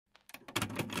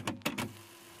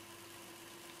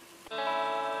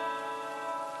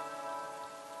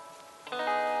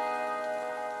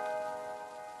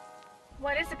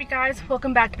What is up, you guys?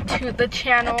 Welcome back to the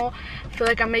channel. I feel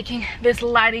like I'm making this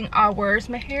lighting hours.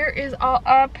 My hair is all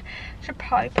up. Should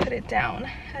probably put it down.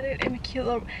 Had it in a cute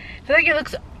little, I feel like it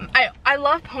looks, I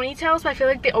love ponytails, but I feel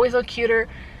like they always look cuter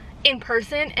in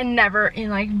person and never in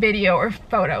like video or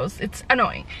photos. It's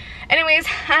annoying. Anyways,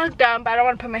 I look dumb, but I don't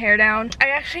want to put my hair down. I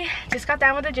actually just got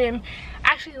done with the gym.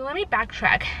 Actually, let me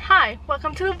backtrack. Hi,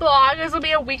 welcome to the vlog. This will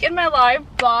be a week in my life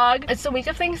vlog. It's the week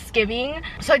of Thanksgiving,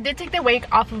 so I did take the week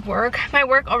off of work. My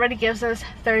work already gives us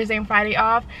Thursday and Friday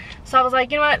off, so I was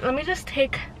like, you know what, let me just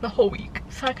take the whole week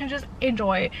so I can just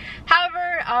enjoy.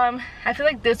 However, I feel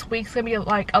like this week's gonna be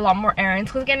like a lot more errands,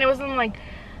 because again, it wasn't like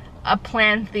a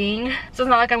planned thing, so it's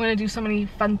not like I'm gonna do so many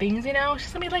fun things, you know. It's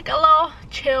just gonna be like a little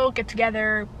chill, get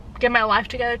together, get my life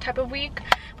together type of week,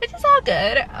 which is all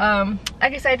good.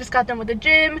 Like I said, I just got done with the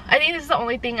gym. I think this is the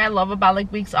only thing I love about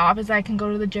like weeks off, is that I can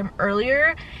go to the gym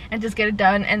earlier and just get it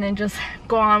done and then just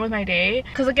go on with my day.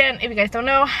 Because again, if you guys don't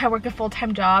know, I work a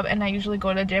full-time job and I usually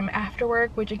go to the gym after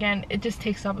work, which again, it just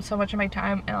takes up so much of my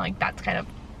time, and like that's kind of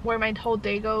where my whole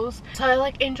day goes. So I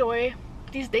like enjoy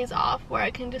these days off where I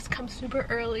can just come super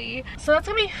early. So that's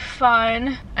gonna be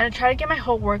fun. And I try to get my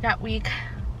whole workout week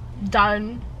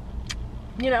done,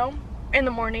 you know, in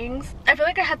the mornings. I feel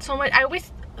like I had so much, I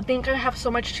always think I have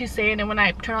so much to say, and then when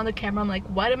I turn on the camera I'm like,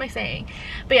 what am I saying?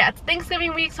 But yeah, it's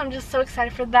Thanksgiving week, so I'm just so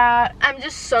excited for that. I'm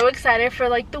just so excited for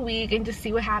like the week and just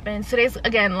see what happens. Today's,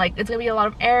 again, like it's gonna be a lot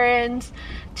of errands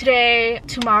today,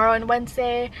 tomorrow, and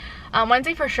Wednesday.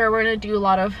 Wednesday for sure we're gonna do a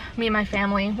lot of, me and my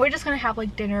family, we're just gonna have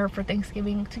like dinner for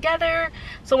Thanksgiving together,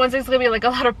 so Wednesday's gonna be like a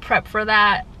lot of prep for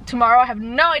that. Tomorrow I have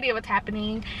no idea what's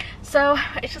happening, so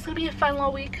it's just gonna be a fun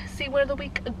little week, see where the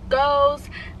week goes,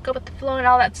 go with the flow and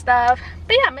all that stuff.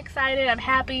 But yeah, I'm excited, I'm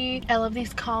happy. I love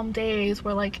these calm days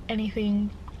where like anything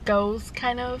goes,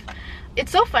 kind of.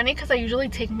 It's so funny because I usually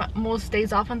take most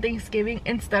days off on Thanksgiving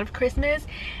instead of Christmas,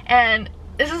 and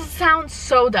this sounds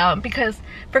so dumb because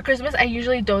for Christmas I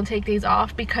usually don't take days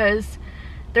off because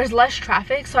there's less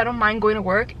traffic, so I don't mind going to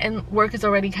work, and work is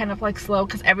already kind of like slow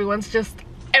because everyone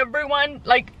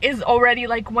like is already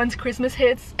like, once Christmas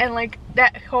hits and like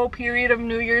that whole period of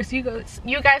New Year's, you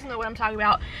guys know what I'm talking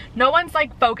about, no one's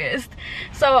like focused,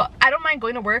 so I don't mind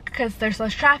going to work because there's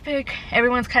less traffic,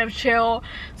 everyone's kind of chill,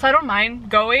 so I don't mind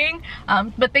going.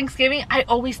 But Thanksgiving I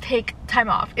always take time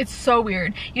off. It's so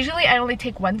weird. Usually I only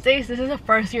take Wednesdays. This is the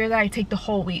first year that I take the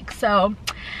whole week, so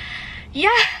yeah,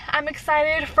 I'm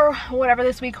excited for whatever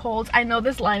this week holds. I know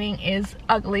this lighting is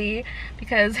ugly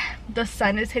because the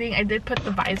sun is hitting. I did put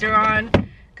the visor on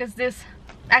because this,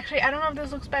 actually I don't know if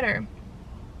this looks better.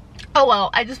 Oh well,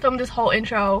 I just filmed this whole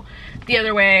intro the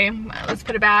other way. Let's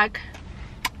put it back.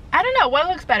 I don't know what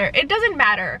looks better, it doesn't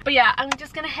matter. But yeah, I'm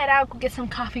just gonna head out, get some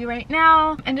coffee right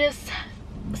now, and just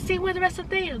see where the rest of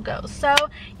the day goes. So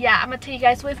yeah, I'm gonna take you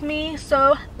guys with me,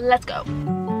 so let's go.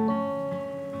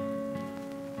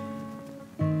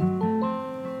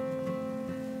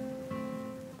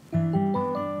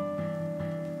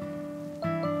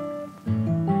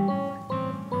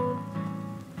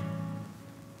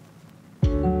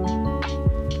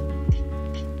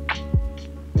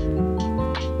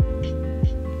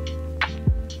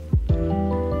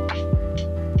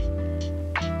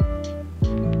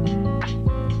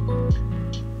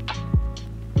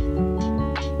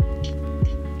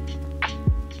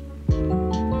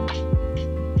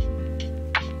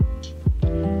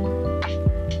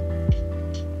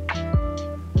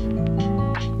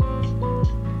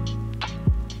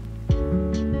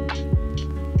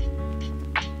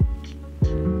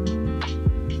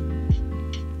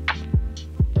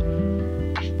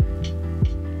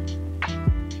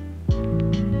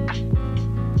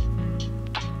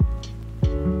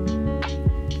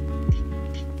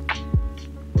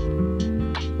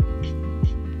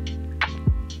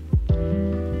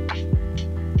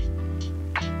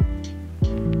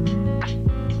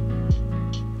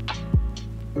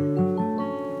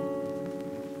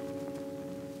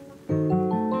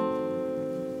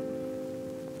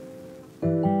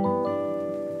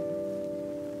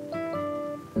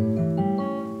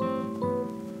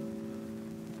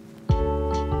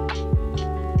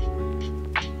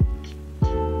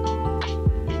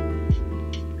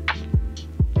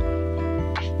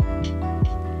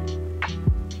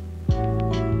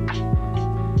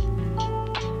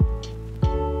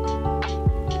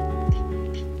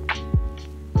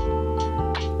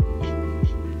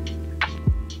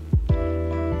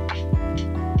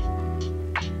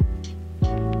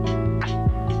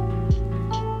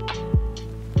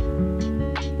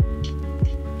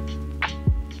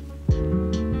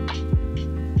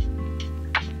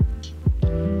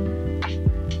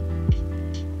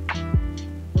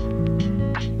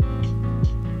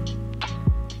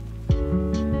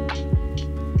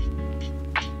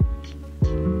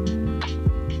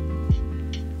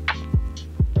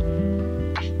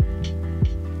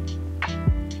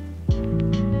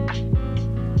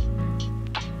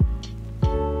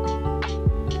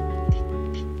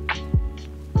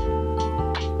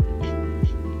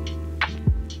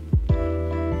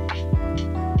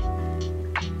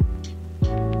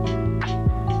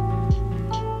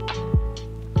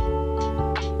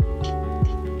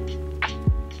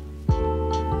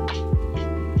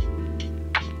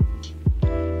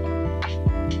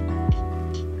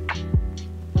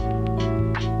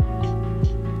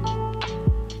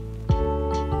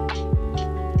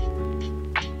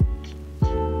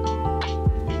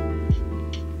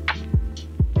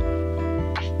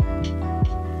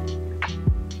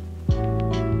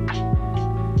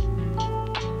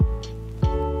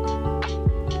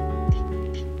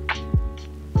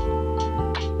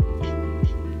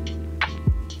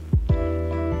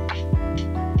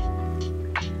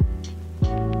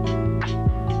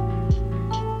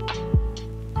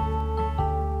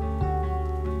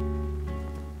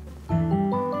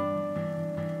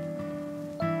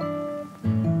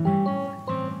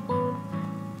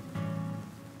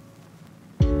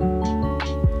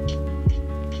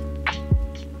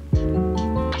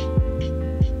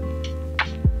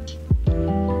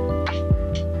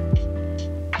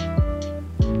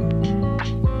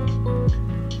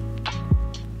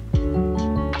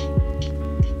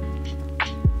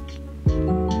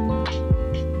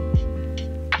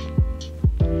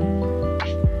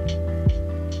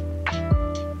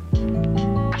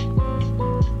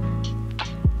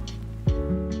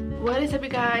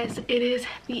 guys, it is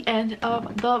the end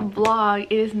of the vlog.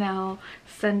 It is now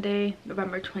Sunday,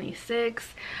 November 26th.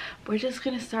 We're just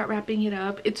gonna start wrapping it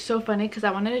up. It's so funny because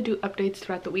I wanted to do updates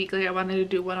throughout the week. Like I wanted to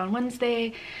do one on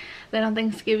Wednesday, then on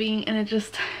Thanksgiving, and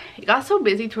it got so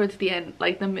busy towards the end,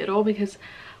 like the middle, because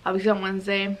obviously on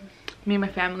Wednesday me and my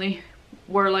family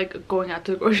were like going out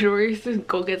to the grocery stores to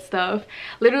go get stuff.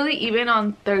 Literally even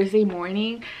on Thursday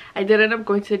morning I did end up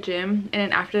going to the gym, and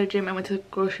then after the gym I went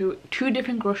to two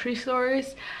different grocery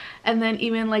stores, and then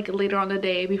even like later on the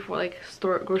day before like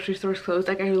grocery stores closed,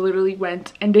 like I literally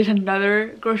went and did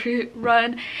another grocery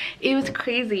run. It was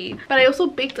crazy. But I also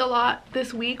baked a lot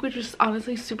this week, which was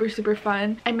honestly super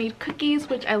fun. I made cookies,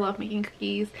 which I love making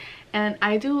cookies, and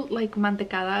I do like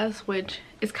mantecadas, which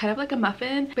is kind of like a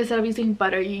muffin, but instead of using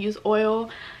butter you use oil.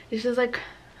 It's just like,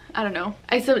 I don't know,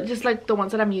 just like the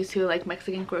ones that I'm used to, like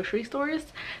Mexican grocery stores.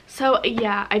 So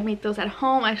yeah, I made those at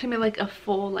home. I actually made like a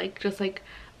full, like just like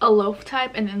a loaf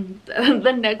type, and then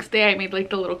the next day I made like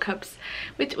the little cups,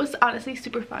 which was honestly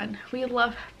super fun. We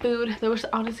love food. There was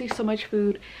honestly so much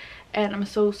food, and I'm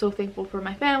so thankful for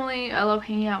my family. I love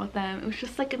hanging out with them. It was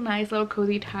just like a nice little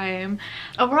cozy time.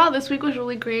 Overall, this week was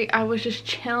really great. I was just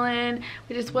chilling,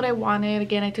 which is what I wanted.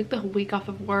 Again, I took the whole week off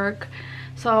of work,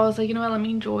 so I was like, you know what, let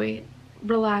me enjoy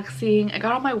relaxing. I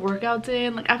got all my workouts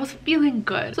in, like I was feeling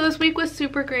good. So this week was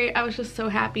super great. I was just so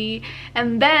happy.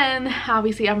 And then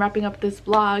obviously I'm wrapping up this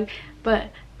vlog,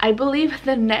 but I believe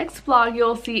the next vlog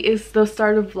you'll see is the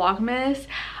start of vlogmas.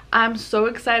 I'm so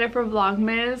excited for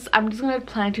vlogmas. I'm just gonna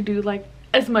plan to do like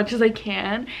as much as I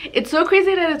can. It's so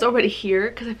crazy that it's already here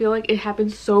because I feel like it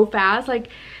happens so fast. Like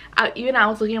even I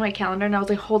was looking at my calendar and I was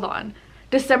like, hold on,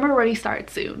 December already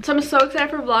starts soon. So I'm so excited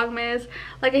for vlogmas.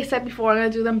 Like I said before, I'm gonna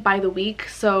do them by the week,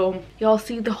 so y'all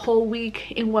see the whole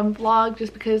week in one vlog,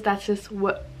 just because that's just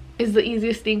what is the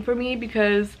easiest thing for me,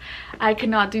 because I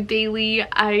cannot do daily.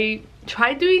 I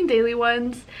tried doing daily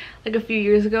ones like a few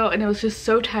years ago and it was just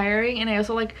so tiring, and I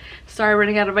also like started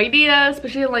running out of ideas,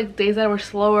 especially on like days that were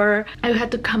slower. I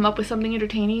had to come up with something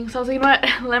entertaining, so I was like, you know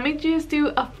what, let me just do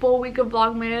a full week of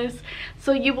vlogmas.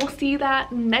 So you will see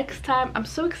that next time. I'm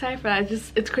so excited for that.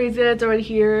 It's crazy that it's already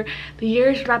here. The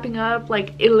year is wrapping up.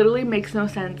 Like it literally makes no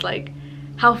sense like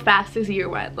how fast this year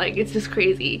went. Like it's just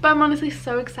crazy, but I'm honestly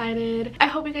so excited. I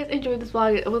hope you guys enjoyed this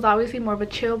vlog. It was obviously more of a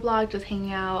chill vlog, just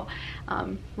hanging out,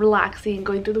 relaxing,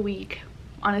 going through the week,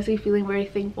 honestly feeling very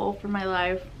thankful for my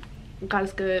life. God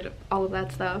is good, all of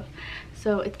that stuff.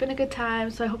 So it's been a good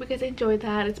time, so I hope you guys enjoyed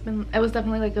that. It was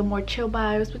definitely like a more chill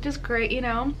vibes, which is great, you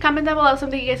know. Comment down below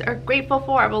something you guys are grateful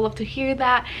for. I would love to hear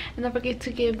that. And don't forget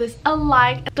to give this a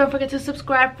like. Don't forget to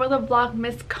subscribe for the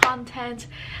vlogmas content.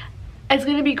 It's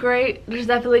gonna be great. There's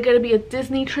definitely gonna be a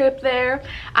Disney trip there.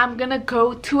 I'm gonna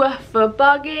go to a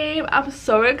football game. I'm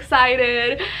so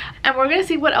excited. And we're gonna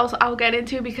see what else I'll get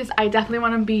into, because I definitely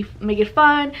want to make it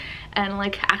fun and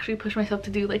like actually push myself to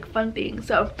do like fun things.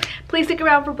 So please stick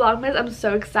around for vlogmas. I'm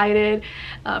so excited.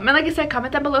 And like I said,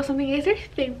 comment down below something you guys are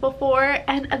thankful for.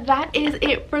 And that is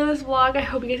it for this vlog. I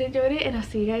hope you guys enjoyed it, and I'll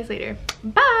see you guys later.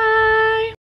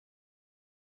 Bye.